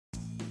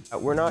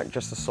We're not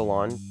just a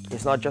salon.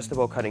 It's not just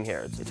about cutting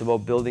hair. It's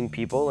about building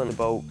people and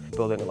about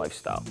building a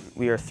lifestyle.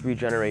 We are 3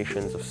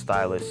 generations of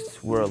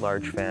stylists. We're a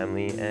large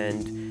family,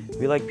 and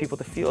we like people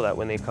to feel that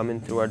when they come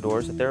in through our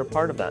doors that they're a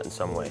part of that in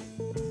some way.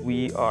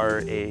 We are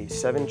a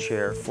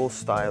 7-chair, full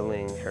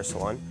styling hair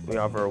salon. We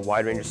offer a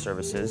wide range of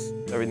services,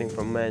 everything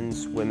from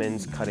men's,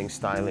 women's, cutting,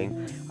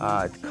 styling,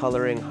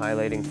 coloring,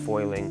 highlighting,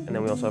 foiling, and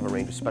then we also have a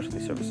range of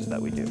specialty services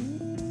that we do.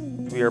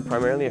 We are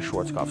primarily a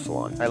Schwarzkopf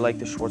salon. I like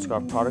the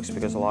Schwarzkopf products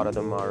because a lot of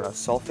them are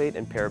sulfate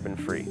and paraben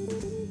free.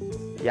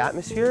 The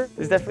atmosphere,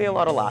 there's definitely a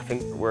lot of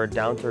laughing. We're a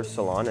down-to-earth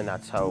salon, and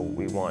that's how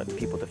we want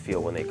people to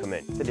feel when they come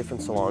in. The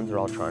different salons are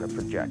all trying to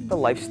project the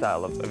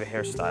lifestyle of a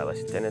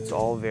hairstylist, and it's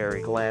all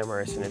very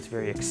glamorous and it's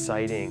very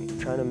exciting.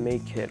 We're trying to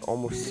make it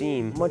almost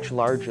seem much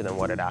larger than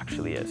what it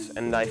actually is.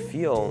 And I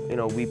feel,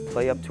 we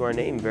play up to our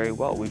name very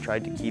well. We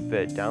tried to keep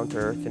it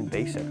down-to-earth and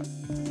basic.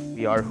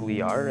 We are who we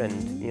are,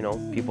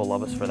 and people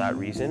love us for that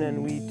reason,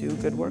 and we do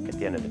good work at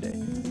the end of the day.